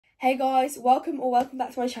Hey guys, welcome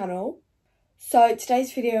back to my channel. So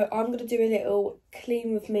today's video, I'm going to do a little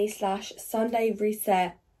clean with me / Sunday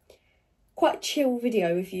reset, quite chill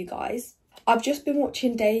video with you guys. I've just been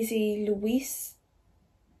watching Daisy Louisa,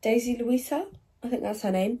 I think that's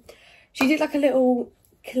her name. She did like a little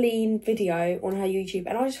clean video on her YouTube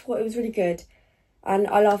and I just thought it was really good and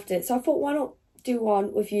I loved it. So I thought, why not do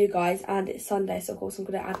one with you guys? And it's Sunday, so of course I'm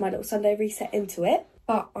going to add my little Sunday reset into it.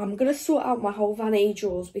 But I'm going to sort out my whole vanity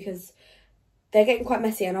drawers because they're getting quite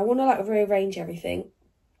messy and I want to like rearrange everything.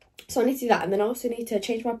 So I need to do that, and then I also need to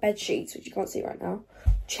change my bed sheets, which you can't see right now.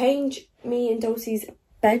 Change me and Dulcie's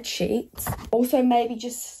bed sheets. Also maybe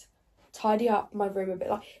just tidy up my room a bit.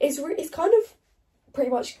 Like it's kind of pretty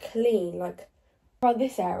much clean, like around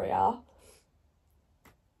this area.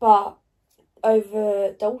 But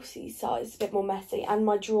over Dulcie's side it's a bit more messy, and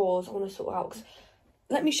my drawers I want to sort out. Cause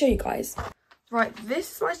let me show you guys. Right,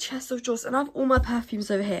 this is my chest of drawers and I have all my perfumes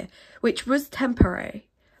over here, which was temporary.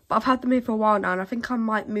 But I've had them here for a while now and I think I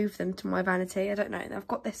might move them to my vanity. I don't know, I've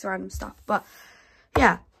got this random stuff. But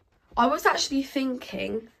yeah, I was actually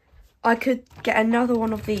thinking I could get another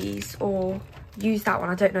one of these or use that one,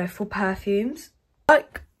 I don't know, for perfumes.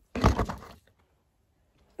 Like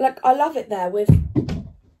I love it there with,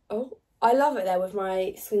 I love it there with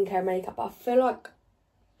my skincare makeup. But I feel like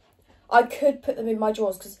I could put them in my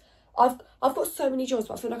drawers because I've got so many drawers,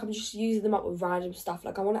 but I feel like I'm just using them up with random stuff.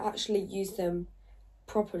 Like I want to actually use them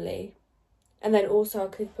properly. And then also I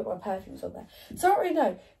could put my perfumes on there. So I don't really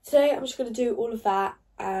know. Today I'm just going to do all of that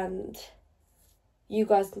and you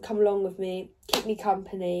guys can come along with me, keep me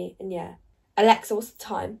company, and yeah. Alexa, what's the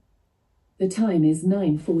time? The time is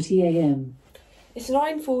 9:40 AM. It's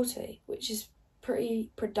 9:40, which is pretty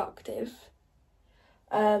productive.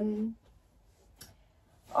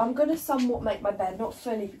 I'm going to somewhat make my bed, not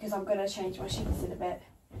fully because I'm going to change my sheets in a bit.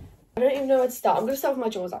 I don't even know where to start. I'm going to start with my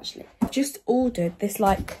drawers actually. I've just ordered this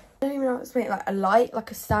like, I don't even know what to make, like a light, like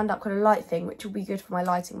a stand-up kind of light thing, which will be good for my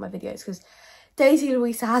lighting in my videos because Daisy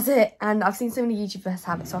Louisa has it and I've seen so many YouTubers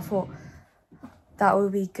have it, so I thought that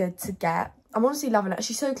would be good to get. I'm honestly loving it.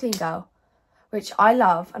 She's so clean, girl, which I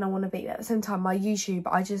love and I want to be. At the same time, my YouTube,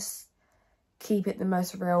 I just keep it the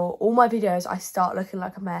most real. All my videos, I start looking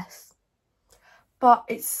like a mess. But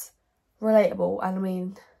it's relatable and I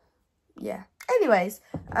mean, yeah. Anyways,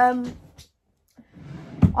 I've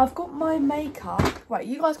got my makeup. Right,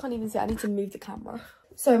 you guys can't even see it. I need to move the camera.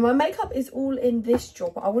 So my makeup is all in this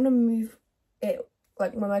drawer, but I want to move it,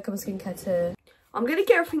 like my makeup and skincare to... I'm going to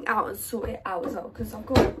get everything out and sort it out as well because I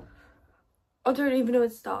don't even know where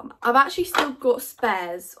to start. I've actually still got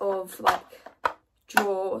spares of like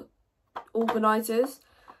drawer organisers,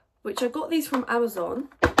 which I got these from Amazon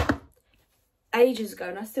ages ago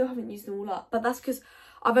and I still haven't used them all up, but that's because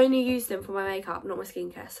I've only used them for my makeup, not my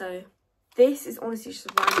skincare. So this is honestly just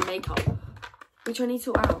random makeup which I need to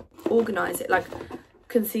sort out, organise it, like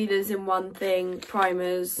concealers in one thing,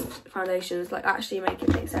 primers, foundations, like actually make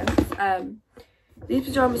it make sense. These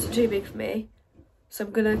pyjamas are too big for me, so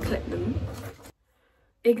I'm gonna clip them.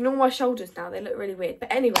 Ignore my shoulders now, they look really weird.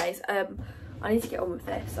 But anyways, I need to get on with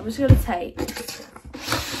this. I'm just gonna take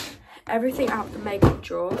everything out of the makeup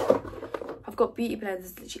drawer. I've got beauty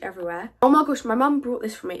blenders literally everywhere. Oh my gosh, my mum brought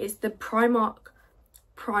this for me. It's the Primark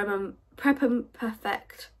Prep and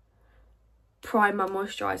Perfect Primer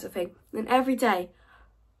Moisturiser thing. And every day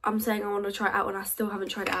I'm saying I want to try it out and I still haven't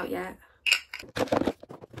tried it out yet.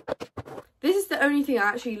 This is the only thing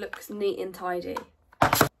that actually looks neat and tidy.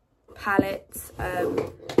 Palettes,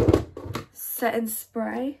 set and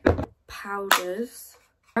spray, powders,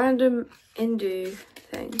 random Indu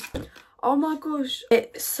thing. Oh my gosh,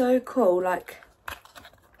 it's so cool, like,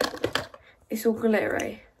 it's all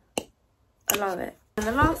glittery. I love it. And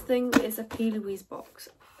the last thing is a P. Louise box.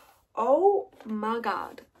 Oh my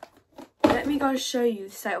god. Let me go show you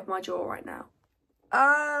the state of my drawer right now.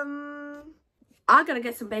 I'm gonna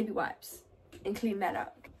get some baby wipes and clean that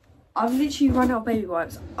up. I've literally run out of baby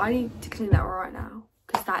wipes. I need to clean that right now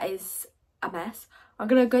because that is a mess. I'm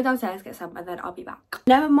going to go downstairs, get some, and then I'll be back.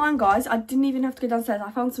 Never mind, guys. I didn't even have to go downstairs. I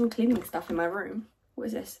found some cleaning stuff in my room. What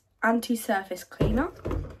is this? Anti-surface cleaner.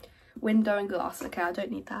 Window and glass. Okay, I don't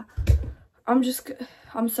need that. I'm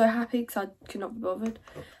so happy because I could not be bothered.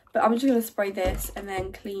 But I'm just going to spray this and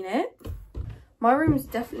then clean it. My room is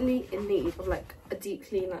definitely in need of, like, a deep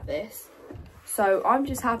clean like this. So I'm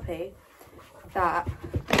just happy that...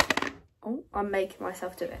 Oh, I'm making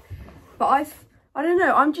myself do it. But I don't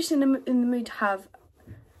know. I'm just in the mood to have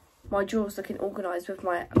my drawers looking organised with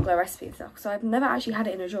my Glow recipe and stuff. So I've never actually had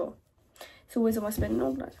it in a drawer. It's always on my spin and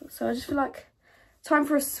organiser. So I just feel like time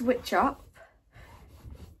for a switch up.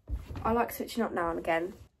 I like switching up now and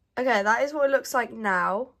again. Okay, that is what it looks like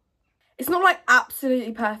now. It's not like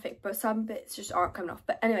absolutely perfect, but some bits just aren't coming off.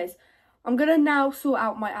 But anyways, I'm going to now sort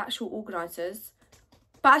out my actual organisers.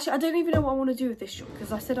 But actually, I don't even know what I want to do with this shot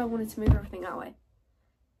because I said I wanted to move everything that way.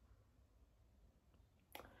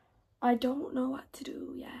 I don't know what to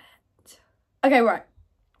do yet. Okay, right.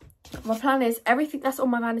 My plan is everything that's on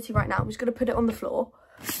my vanity right now, I'm just going to put it on the floor.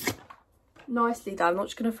 Nicely done. I'm not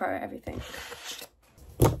just going to throw everything.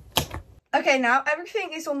 Okay, now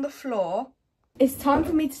everything is on the floor. It's time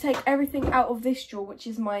for me to take everything out of this drawer, which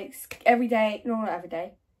is my everything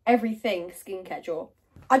skincare drawer.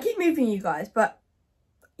 I keep moving you guys, but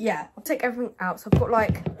yeah, I'll take everything out. So I've got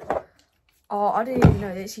like, oh, I don't even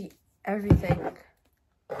know, literally everything.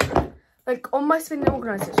 Like on my spinning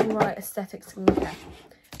organizer, it's all like aesthetic skincare.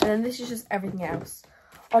 And then this is just everything else.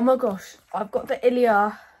 Oh my gosh, I've got the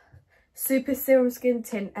Ilia Super Serum Skin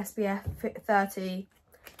Tint SPF 30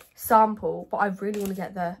 sample, but I really want to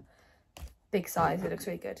get the big size. It looks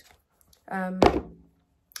really good. I've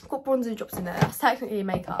got bronzer drops in there. That's technically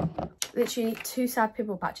makeup. Literally 2 sad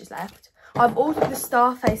pimple patches left. I've ordered the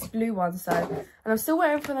Starface blue ones though, and I'm still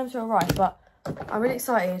waiting for them to arrive, but I'm really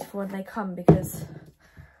excited for when they come because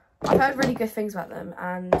I've heard really good things about them.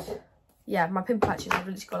 And yeah, my pimple patches, I've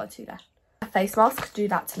literally got like 2 left. A face mask, do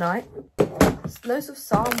that tonight. There's loads of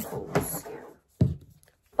samples.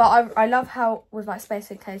 But I love how with like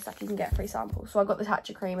Space NK stuff you can get free samples. So I got the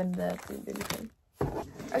Tatcha cream and the Boom Boom cream.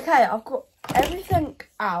 Okay, I've got everything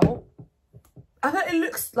out. I bet it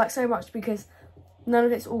looks like so much because none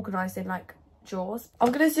of it's organised in like drawers.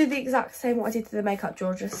 I'm going to do the exact same what I did to the makeup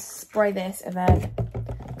drawer. Just spray this and then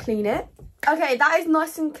clean it. Okay, that is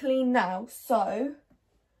nice and clean now. So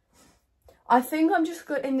I think I'm just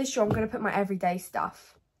good in this drawer. I'm going to put my everyday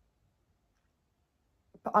stuff.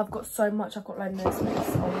 But I've got so much. I've got like no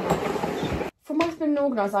space. For my spinning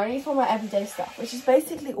organiser, I need to find my everyday stuff, which is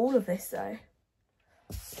basically all of this though.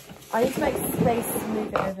 I need to make space to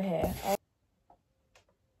move it over here.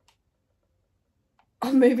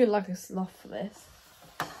 I'm moving like a sloth for this.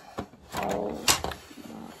 Oh,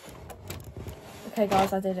 no. Okay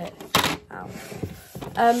guys, I did it. Ow.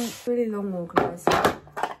 Really long organiser.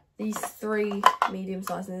 These 3 medium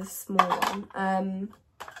size and this small one.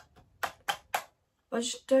 I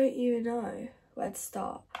just don't even know where to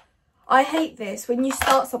start. I hate this. When you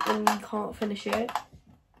start something, you can't finish it.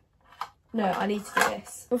 No, I need to do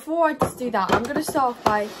this. Before I just do that, I'm going to start off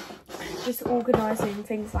by just organising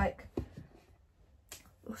things like,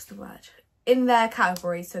 what's the word? In their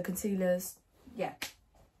categories, so concealers, yeah.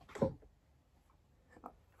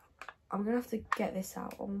 I'm going to have to get this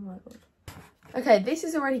out. Oh my god. Okay, this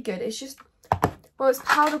is already good. It's just, well, it's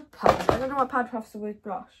powder puffs. I don't know what powder puffs are with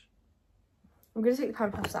blush. I'm going to take the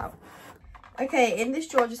powder puffs out. Okay, in this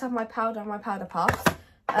drawer I just have my powder and my powder puffs.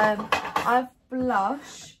 I have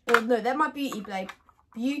blush. Well, no, they're my Beauty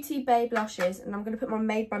Bay blushes. And I'm going to put my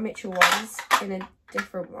Made by Mitchell ones in a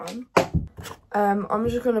different one. I'm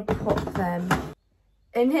just going to pop them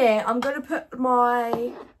in here. I'm going to put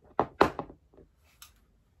my...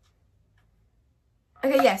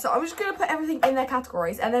 Okay, yeah, so I'm just going to put everything in their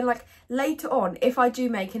categories. And then, like, later on, if I do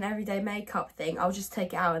make an everyday makeup thing, I'll just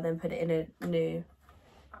take it out and then put it in a new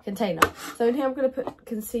container. So in here, I'm going to put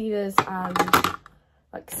concealers and,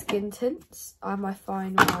 like, skin tints. I have my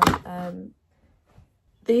fine one.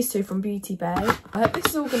 These 2 from Beauty Bay. I hope this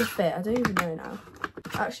is all going to fit. I don't even know now.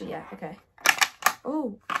 Actually, yeah, okay.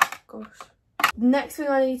 Oh, gosh. Next thing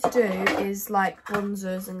I need to do is, like,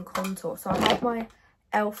 bronzers and contour. So I have my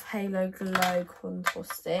Elf Halo Glow contour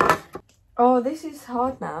stick. Oh, this is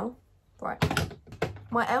hard now. Right.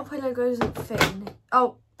 My Elf Halo Glow doesn't fit in.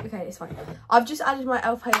 Oh, okay, it's fine. I've just added my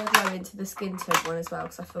Elf Halo Glow into the Skin Tint one as well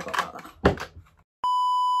because I forgot about that.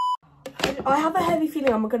 I have a heavy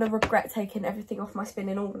feeling I'm going to regret taking everything off my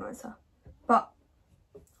spinning organiser. But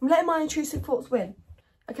I'm letting my intrusive thoughts win.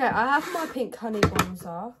 Okay, I have my Pink Honey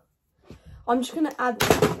bronzer. I'm just going to add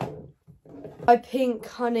my Pink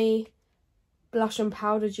Honey blush and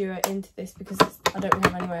powder duo into this because I don't really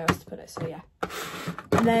have anywhere else to put it, so yeah.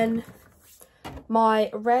 And then my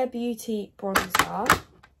Rare Beauty bronzer.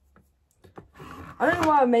 I don't know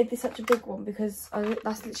why I made this such a big one because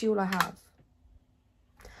that's literally all I have.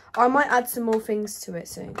 I might add some more things to it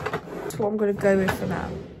soon. That's what I'm going to go with for now.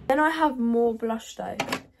 Then I have more blush though.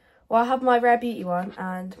 Well, I have my Rare Beauty one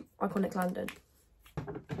and Iconic London.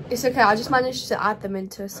 It's okay, I just managed to add them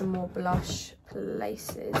into some more blush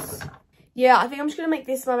places. Yeah, I think I'm just going to make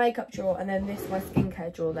this my makeup drawer and then this my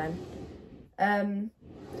skincare drawer then.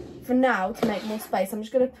 For now, to make more space, I'm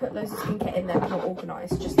just going to put loads of skincare in there but not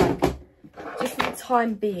organised. Just for the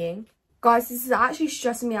time being. Guys, this is actually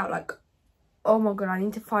stressing me out. Like, oh my god, I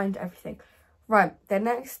need to find everything. Right, the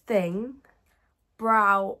next thing.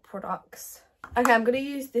 brow products. Okay, I'm going to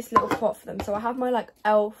use this little pot for them. So I have my like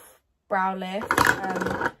e.l.f. brow lift,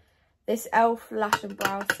 this e.l.f. lash and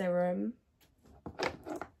brow serum,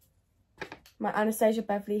 my Anastasia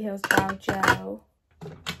Beverly Hills brow gel.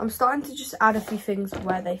 I'm starting to just add a few things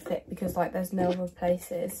where they fit because like there's no other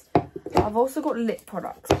places. I've also got lip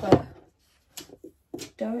products, but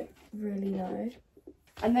don't really know.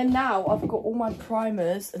 And then now I've got all my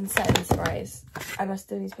primers and setting sprays, and I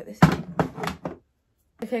still need to put this in.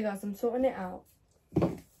 Okay guys, I'm sorting it out.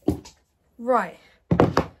 Right,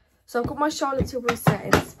 so I've got my Charlotte Tilbury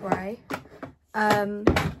setting spray.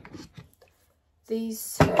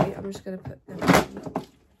 These two, I'm just going to put them in.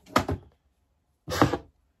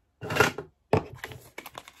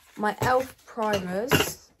 My e.l.f.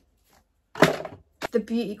 primers, the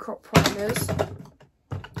Beauty Crop primers,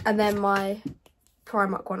 and then my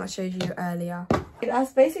Primark one I showed you earlier.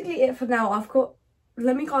 That's basically it for now. I've got,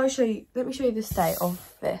 let me show you the state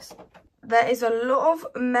of this. There is a lot of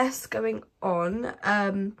mess going on,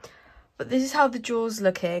 but this is how the jaw's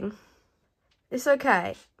looking. It's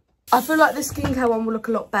okay. I feel like the skincare one will look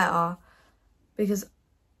a lot better because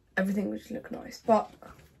everything would just look nice, but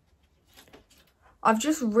I've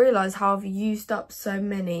just realised how I've used up so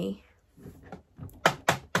many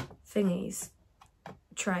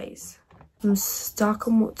trays. I'm stuck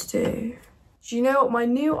on what to do. Do you know what? My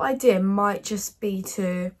new idea might just be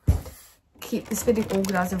to keep the spinning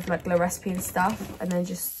organised with like the recipe and stuff, and then I'm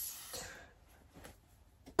just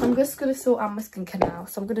going to sort out my skincare now,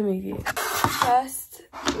 so I'm going to move you.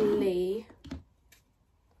 Firstly,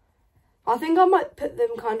 I think I might put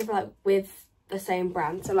them kind of like with the same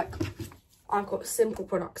brand. So like I've got simple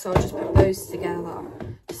products, so I'll just put those together.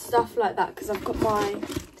 Stuff like that, because I've got my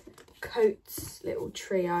Coats little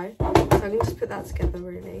trio. So I'm going to just put that together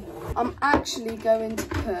really. I'm actually going to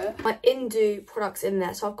put my Indu products in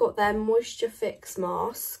there. So I've got their Moisture Fix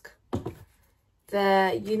Mask,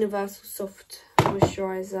 their Universal Soft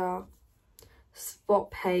Moisturiser, Spot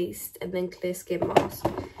Paste, and then Clear Skin Mask.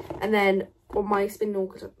 And then on my spin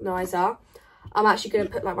organiser, I'm actually going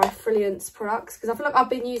to put like my Brilliance products, because I feel like I've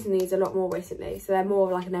been using these a lot more recently, so they're more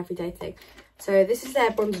of like an everyday thing. So this is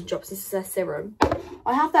their bronzer drops, this is their serum.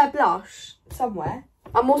 I have their blush somewhere.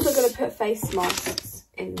 I'm also going to put face masks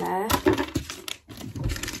in there.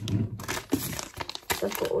 So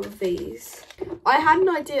I've got all of these. I had an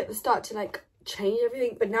idea at the start to like change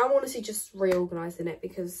everything, but now I'm honestly just reorganising it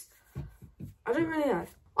because I don't really know.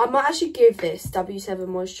 I might actually give this W7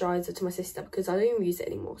 moisturiser to my sister because I don't even use it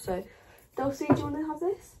anymore. So Dulcie, do you want to have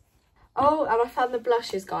this? Oh, and I found the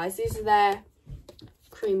blushes, guys. These are their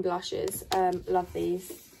cream blushes. Love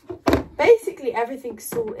these. Basically everything's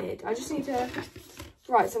sorted. I just need to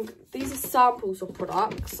write some. These are samples of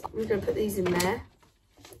products. I'm going to put these in there.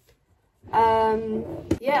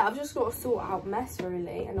 Yeah, I've just got to sort out mess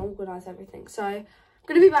really and organise everything. So I'm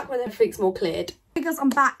going to be back when everything's more cleared. Hey guys, I'm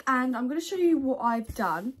back and I'm going to show you what I've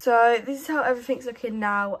done. So this is how everything's looking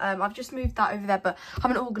now. I've just moved that over there, but I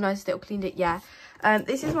haven't organised it or cleaned it yet.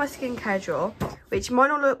 This is my skincare drawer, which might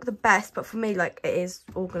not look the best, but for me, like, it is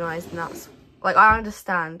organised, and that's, like, I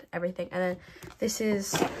understand everything. And then this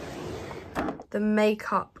is the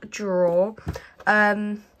makeup drawer.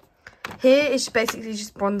 Here is basically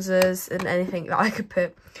just bronzers and anything that I could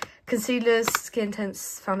put. Concealers, skin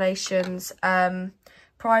tints, foundations,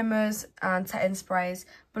 primers and setting sprays,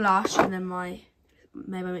 blush, and then my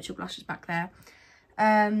Maybelline Mitchell blushes back there.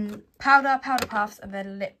 Powder puffs, and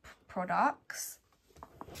then lip products.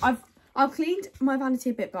 I've cleaned my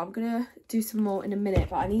vanity a bit, but I'm gonna do some more in a minute.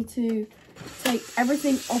 But I need to take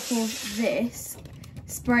everything off of this,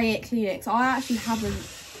 spray it, clean it. So I actually haven't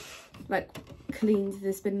like cleaned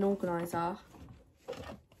this bin organizer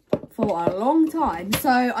for a long time, so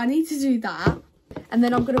I need to do that, and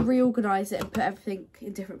then I'm gonna reorganize it and put everything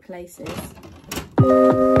in different places.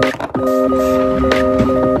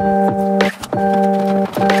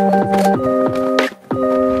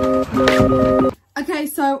 Okay,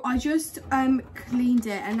 so I just cleaned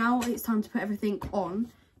it, and now it's time to put everything on.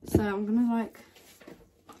 So I'm gonna like,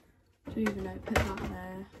 I don't even know, put that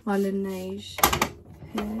there. My Laneige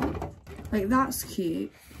here, like that's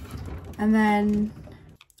cute. And then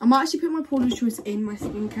I might actually put my Paula's Choice in my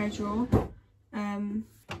skincare drawer.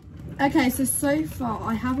 Okay, so far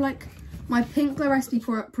I have like my Pink Glow Recipe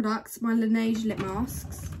products, my Laneige lip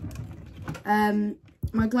masks,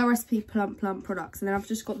 my Glow Recipe Plump products, and then I've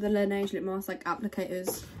just got the Laneige lip mask like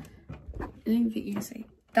applicators. I don't even think you can see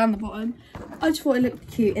down the bottom. I just thought it looked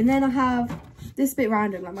cute. And then I have this bit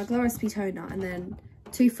random, like my Glow Recipe toner, and then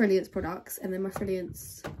 2 Brilliance products, and then my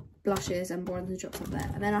Brilliance blushes and bronzer drops up there.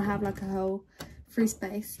 And then I have like a whole free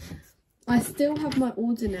space I still have my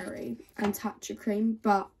Ordinary and Tatcha cream,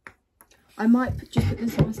 but I might just put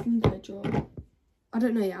this in my skincare drawer. I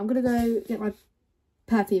don't know yet. I'm going to go get my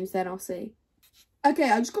perfumes, then I'll see. Okay,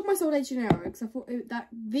 I just got my Sol de Janeiro because I thought that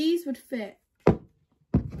these would fit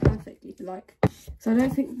perfectly, like. So I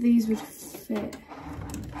don't think these would fit.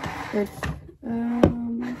 Good.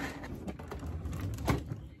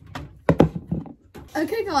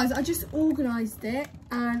 Okay guys, I just organised it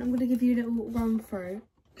and I'm going to give you a little run through.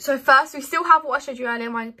 So first we still have what I showed you earlier,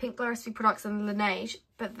 my Pink Glow Recipe products and Laneige.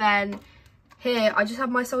 But then here I just have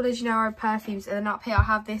my Sol de Janeiro perfumes, and then up here I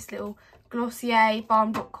have this little Glossier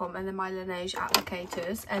Balm.com and then my Laneige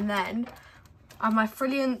applicators. And then I have my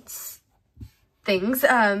Brilliance things,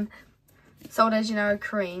 Sol de Janeiro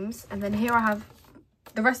creams. And then here I have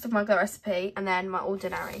the rest of my Glow Recipe and then my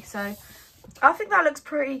Ordinary. So I think that looks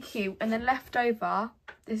pretty cute. And then left over,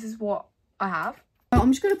 this is what I have.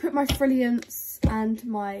 I'm just going to put my Brilliance and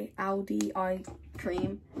my Aldi eye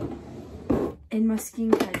cream in my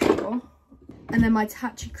skincare drawer. And then my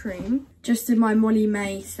Tatcha cream just in my Molly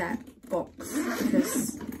May set box,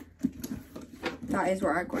 because that is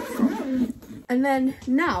where I got it from. And then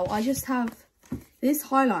now I just have this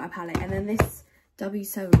highlighter palette and then this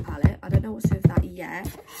W7 palette. I don't know what to do with that yet.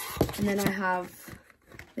 And then I have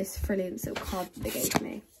this Brilliance little card that they gave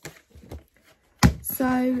me.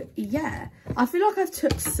 So yeah, I feel like I've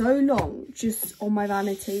took so long just on my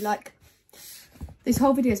vanity. Like, this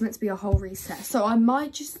whole video is meant to be a whole reset, so I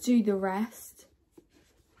might just do the rest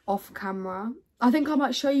off camera. I think I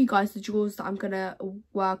might show you guys the drawers that I'm gonna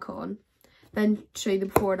work on, then show you the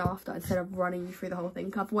before and after instead of running you through the whole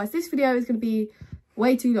thing. Otherwise this video is gonna be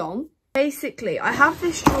way too long. Basically, I have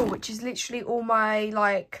this drawer which is literally all my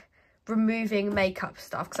like removing makeup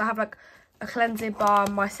stuff, because I have like a cleansing balm,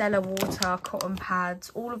 micellar water, cotton pads,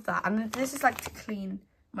 all of that. And this is like to clean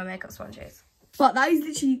my makeup sponges. But that is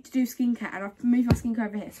literally to do skincare, and I've moved my skincare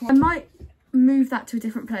over here. So I might move that to a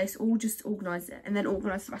different place or just organise it and then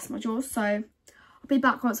organise the rest of my drawers. So I'll be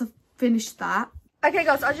back once I've finished that. Okay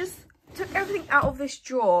guys, I just took everything out of this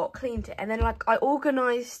drawer, cleaned it, and then like I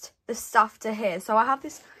organised the stuff to here. So I have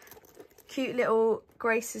this cute little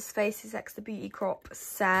Grace's Faces X the Beauty Crop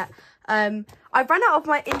set. I've run out of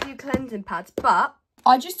my Indu cleansing pads, but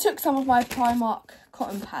I just took some of my Primark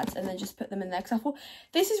cotton pads and then just put them in there because I thought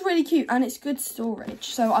this is really cute and it's good storage.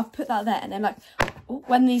 So I've put that there, and then like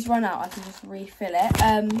when these run out I can just refill it.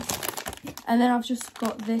 And then I've just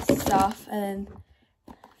got this stuff and then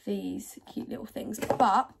these cute little things.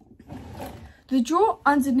 But the drawer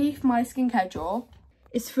underneath my skincare drawer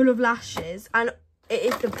is full of lashes, and it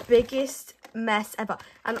is the biggest mess ever.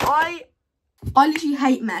 And I literally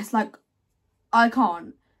hate mess. Like, I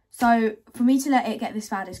can't. So for me to let it get this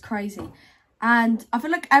bad is crazy. And I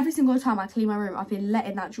feel like every single time I clean my room, I've been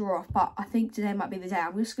letting that drawer off. But I think today might be the day.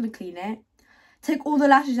 I'm just going to clean it. Take all the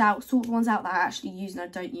lashes out. Sort the ones out that I actually use and I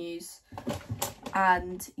don't use.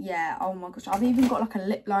 And yeah, oh my gosh. I've even got like a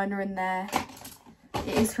lip liner in there.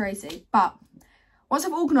 It is crazy. But once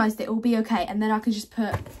I've organised it, it'll be okay. And then I can just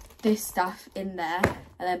put this stuff in there.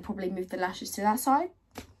 And then probably move the lashes to that side.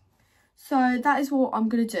 So that is what I'm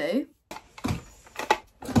going to do.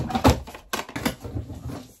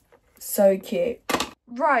 So cute.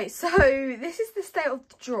 Right, so this is the state of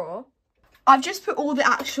the drawer. I've just put all the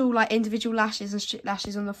actual like individual lashes and strip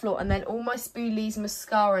lashes on the floor, and then all my spoolies,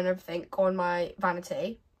 mascara and everything on my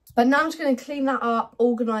vanity. But now I'm just going to clean that up,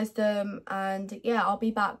 organise them, and yeah, I'll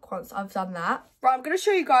be back once I've done that. Right, I'm going to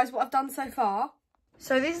show you guys what I've done so far.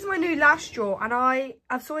 So this is my new lash drawer, and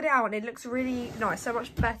I've sorted it out and it looks really nice, so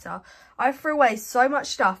much better. I threw away so much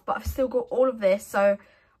stuff, but I've still got all of this, so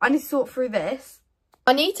I need to sort through this.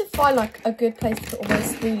 I need to find like a good place to put all my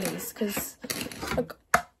spoolies, because like,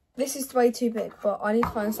 this is way too big, but I need to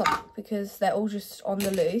find something because they're all just on the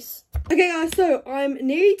loose. Okay guys, so I'm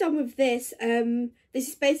nearly done with this. This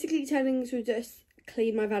is basically turning into just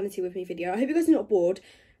clean my vanity with me video. I hope you guys are not bored,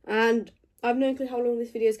 and I have no clue how long this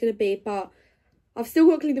video is going to be, but I've still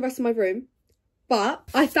got to clean the rest of my room. But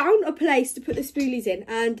I found a place to put the spoolies in,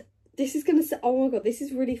 and this is going to, oh my god, this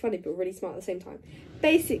is really funny but really smart at the same time.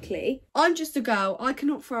 Basically, I'm just a girl. I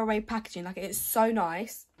cannot throw away packaging. Like, it's so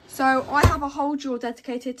nice. So I have a whole drawer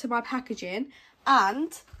dedicated to my packaging,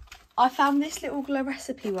 and I found this little Glow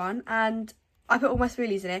Recipe one, and I put all my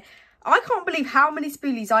spoolies in it. I can't believe how many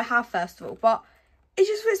spoolies I have, first of all, but it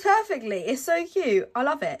just fits perfectly. It's so cute. I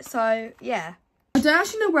love it. So yeah, I don't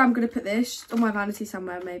actually know where I'm going to put this. On my vanity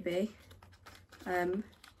somewhere, maybe.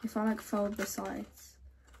 If I like fold the sides.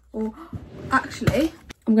 Or actually,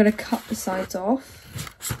 I'm going to cut the sides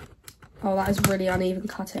off. Oh, that is really uneven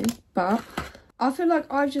cutting. But I feel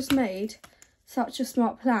like I've just made such a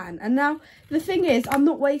smart plan. And now the thing is, I'm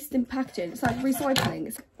not wasting packaging. It's like recycling.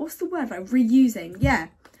 It's, what's the word? Like reusing. Yeah.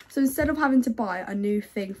 So instead of having to buy a new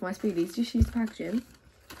thing for my smoothies, just use the packaging.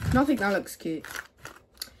 And I think that looks cute.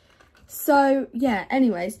 So yeah,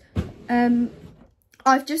 anyways,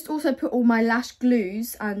 I've just also put all my lash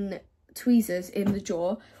glues and tweezers in the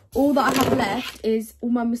drawer. All that I have left is all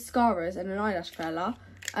my mascaras and an eyelash curler.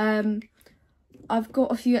 I've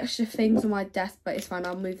got a few extra things on my desk, but it's fine,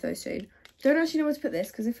 I'll move those soon. Don't actually know where to put this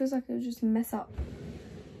because it feels like it'll just mess up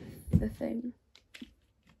the thing.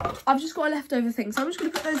 I've just got a leftover thing, so I'm just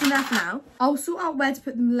going to put those in there for now. I'll sort out where to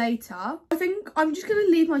put them later. I think I'm just going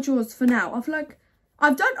to leave my drawers for now. I've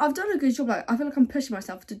done a good job. Like, I feel like I'm pushing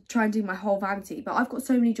myself to try and do my whole vanity, but I've got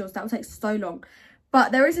so many drawers that will take so long.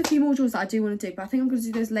 But there is a few more drawers that I do want to do, but I think I'm going to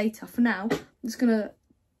do those later. For now, I'm just going to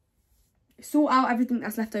sort out everything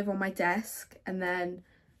that's left over on my desk and then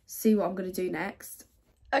see what I'm going to do next.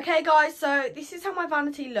 Okay, guys, so this is how my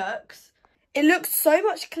vanity looks. It looks so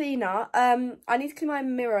much cleaner. I need to clean my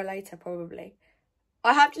mirror later, probably.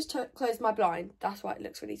 I have just closed my blind. That's why it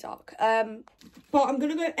looks really dark. But I'm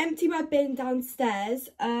going to go empty my bin downstairs.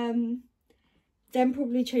 Then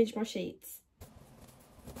probably change my sheets.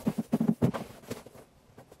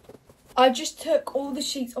 I just took all the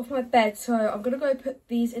sheets off my bed, so I'm going to go put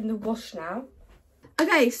these in the wash now.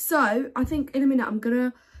 Okay, so I think in a minute I'm going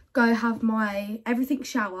to go have my everything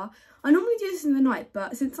shower. I normally do this in the night,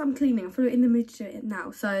 but since I'm cleaning, I feel in the mood to do it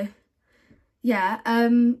now. So, yeah,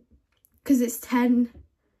 because it's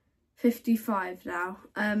 10:55 now.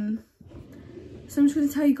 So I'm just going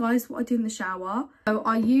to tell you guys what I do in the shower. So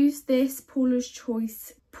I use this Paula's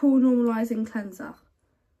Choice Pore Normalizing Cleanser.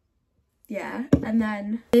 Yeah, and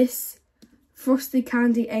then this Frosted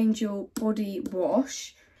Candy Angel Body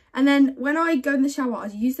Wash. And then when I go in the shower, I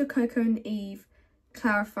use the Coco and Eve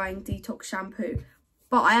Clarifying Detox Shampoo.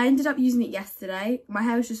 But I ended up using it yesterday. My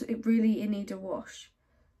hair was just really in need of wash.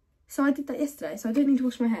 So I did that yesterday, so I don't need to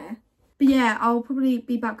wash my hair. But yeah, I'll probably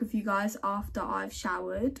be back with you guys after I've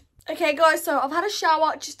showered. Okay guys, so I've had a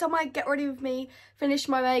shower, just done my get ready with me, finished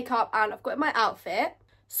my makeup, and I've got my outfit.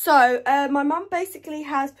 So my mum basically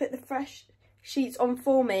has put the fresh sheets on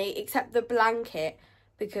for me, except the blanket,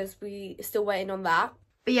 because we're still waiting on that.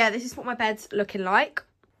 But yeah, this is what my bed's looking like.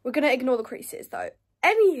 We're going to ignore the creases though.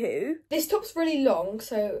 Anywho, this top's really long,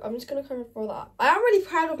 so I'm just going to kind of roll that up. I am really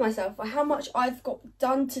proud of myself for how much I've got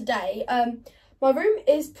done today. My room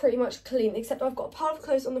is pretty much clean, except I've got a pile of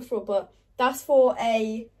clothes on the floor, but that's for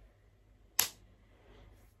a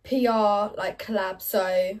PR like collab,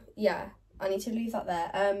 so yeah, I need to leave that there.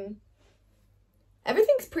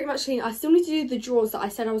 Everything's pretty much clean. I still need to do the drawers that I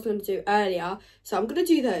said I was going to do earlier, so I'm going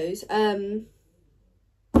to do those.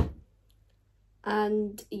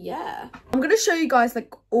 And yeah, I'm going to show you guys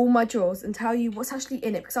like all my drawers and tell you what's actually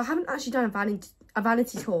in it, because I haven't actually done a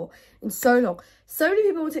vanity tour in so long. So many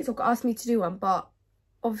people on TikTok asked me to do one, but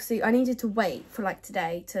obviously I needed to wait for like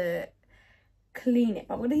today to clean it.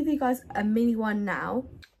 But I'm going to give you guys a mini one now.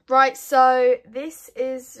 Right, so this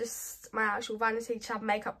is just my actual vanity tab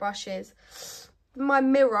makeup brushes, my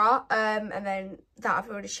mirror, and then that I've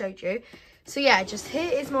already showed you. So yeah, just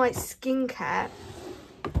here is my skincare.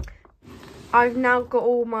 I've now got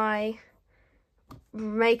all my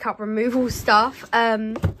makeup removal stuff.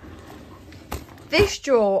 This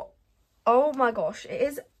drawer, oh my gosh, it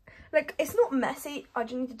is, like, it's not messy. I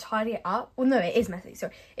just need to tidy it up. Well, no, it is messy,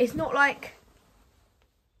 sorry. It's not, like,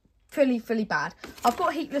 fully bad. I've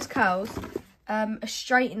got heatless curls, a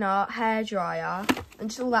straightener, hairdryer, and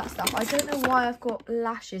just all that stuff. I don't know why I've got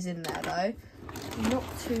lashes in there, though. I'm not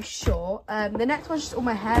too sure. The next one's just all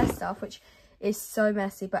my hair stuff, which is so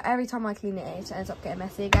messy, but every time I clean it ends up getting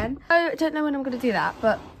messy again. I don't know when I'm going to do that,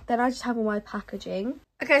 but then I just have all my packaging.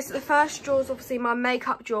 Okay, so the first drawer is obviously my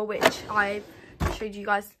makeup drawer, which I showed you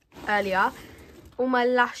guys earlier. All my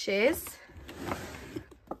lashes.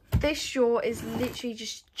 This drawer is literally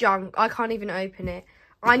just junk. I can't even open it.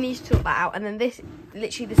 I need to sort that out. And then this,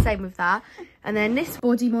 literally the same with that. And then this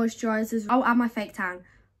body moisturisers. Oh, and my fake tan.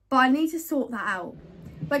 But I need to sort that out.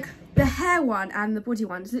 Like, the hair one and the body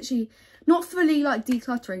one is literally not fully like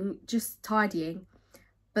decluttering, just tidying.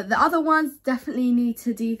 But the other ones definitely need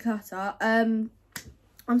to declutter.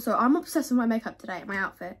 I'm sorry, I'm obsessed with my makeup today, my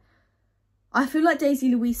outfit. I feel like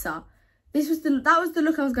Daisy Louisa. That was the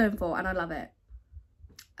look I was going for, and I love it.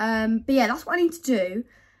 But yeah, that's what I need to do.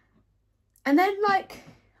 And then, like,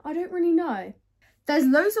 I don't really know. There's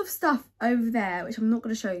loads of stuff over there, which I'm not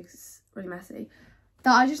going to show you because it's really messy,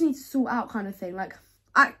 that I just need to sort out, kind of thing. Like,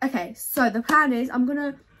 okay, so the plan is I'm going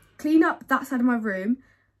to clean up that side of my room,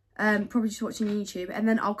 probably just watching YouTube, and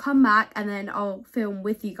then I'll come back and then I'll film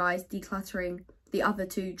with you guys decluttering the other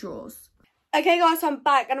two drawers. Okay guys, so I'm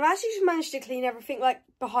back and I've actually just managed to clean everything like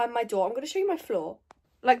behind my door. I'm going to show you my floor.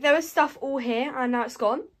 Like there was stuff all here and now it's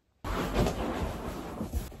gone.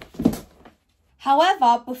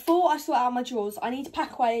 However, before I sort out my drawers, I need to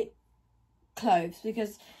pack away clothes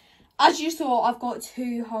because as you saw, I've got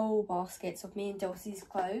 2 whole baskets of me and Dulcie's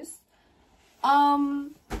clothes.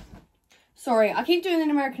 Sorry, I keep doing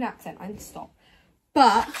an American accent. I need to stop.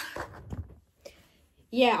 But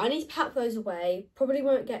yeah, I need to pack those away. Probably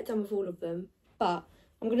won't get done with all of them, but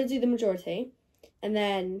I'm going to do the majority and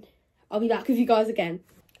then I'll be back with you guys again.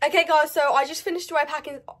 Okay guys, so I just finished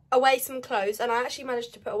packing away some clothes and I actually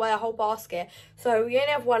managed to put away a whole basket. So we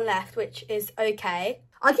only have 1 left, which is okay.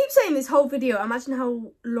 I keep saying this whole video, imagine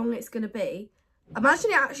how long it's going to be.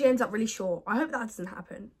 Imagine it actually ends up really short. I hope that doesn't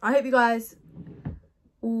happen. I hope you guys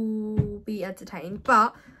will be entertained.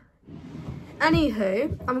 But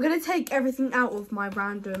anywho, I'm going to take everything out of my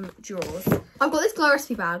random drawers. I've got this Glow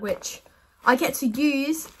Recipe bag, which I get to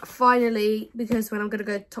use finally because when I'm going to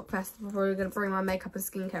go to Top Fest, I'm probably going to bring my makeup and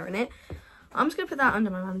skincare in it. I'm just going to put that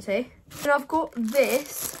under my vanity. And I've got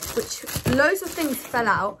this, which loads of things fell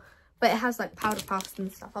out, but it has like powder puffs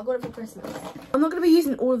and stuff. I got it for Christmas. I'm not going to be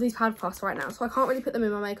using all of these powder puffs right now, so I can't really put them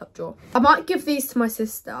in my makeup drawer. I might give these to my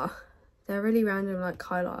sister. They're really random like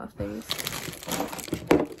highlighter things.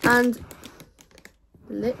 And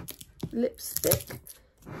lipstick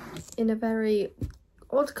in a very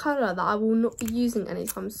odd colour that I will not be using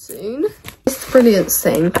anytime soon. This Brilliance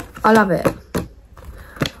thing, I love it.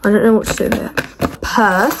 I don't know what to do with it.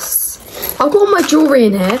 Purse. I've got all my jewellery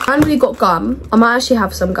in here. I haven't really got gum. I might actually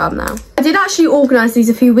have some gum now. I did actually organise these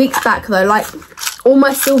a few weeks back though. Like all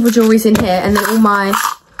my silver jewellery's in here and then all my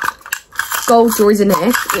gold jewellery's in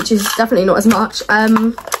here, which is definitely not as much.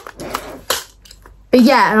 But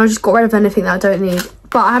yeah, and I just got rid of anything that I don't need.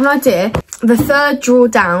 But I have an idea. The 3rd drawer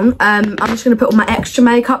down, I'm just going to put all my extra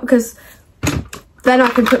makeup because then I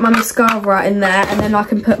can put my mascara in there and then I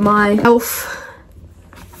can put my e.l.f.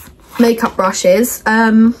 makeup brushes.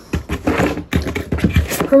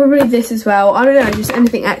 Probably this as well. I don't know, just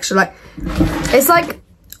anything extra. Like, it's like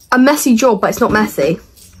a messy drawer, but it's not messy.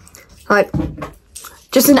 Like,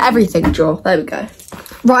 just an everything drawer. There we go.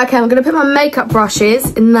 Right, okay, I'm going to put my makeup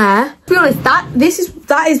brushes in there. To be honest,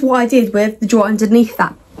 that is what I did with the drawer underneath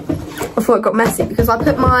that before it got messy, because I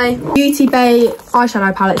put my Beauty Bay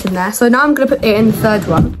eyeshadow palettes in there. So now I'm going to put it in the 3rd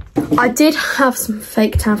one. I did have some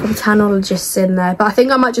fake tan from Tanologists in there, but I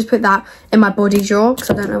think I might just put that in my body drawer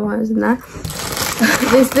because I don't know why it was in there.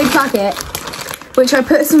 This big packet, which I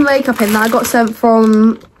put some makeup in that I got sent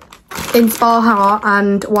from Inspire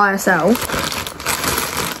and YSL.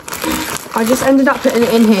 I just ended up putting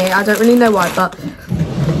it in here. I don't really know why, but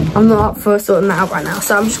I'm not up for sorting that out right now.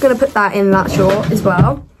 So I'm just going to put that in that drawer as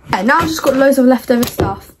well. Yeah, now I've just got loads of leftover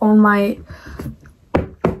stuff on my...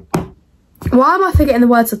 Why am I forgetting the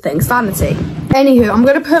words of things? Vanity. Anywho, I'm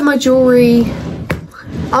going to put my jewellery...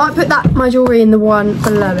 I might put my jewellery in the one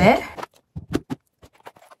below it.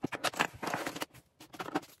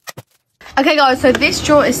 Okay guys, so this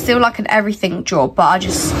drawer is still like an everything drawer, but I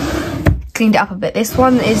just cleaned it up a bit. This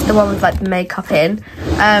one is the one with like the makeup in.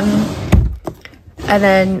 And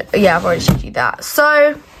then, yeah, I've already showed you that.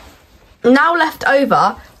 So, now left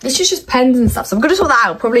over, this is just pens and stuff. So I'm going to sort that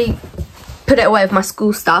out, probably put it away with my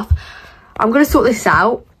school stuff. I'm going to sort this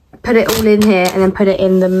out, put it all in here, and then put it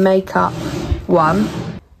in the makeup one.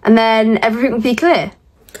 And then everything will be clear.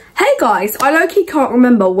 Hey guys, I low-key can't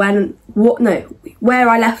remember where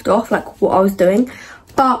I left off, like what I was doing.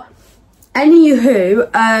 But anywho,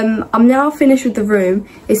 I'm now finished with the room.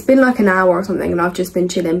 It's been like an hour or something and I've just been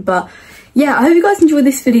chilling. But yeah, I hope you guys enjoyed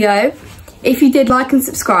this video. If you did, like and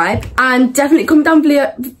subscribe, and definitely comment down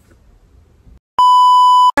below.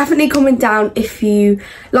 Definitely comment down if you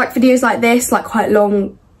like videos like this, like quite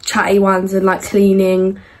long chatty ones and like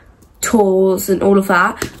cleaning tours and all of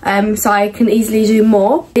that, so I can easily do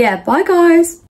more. Yeah, bye guys.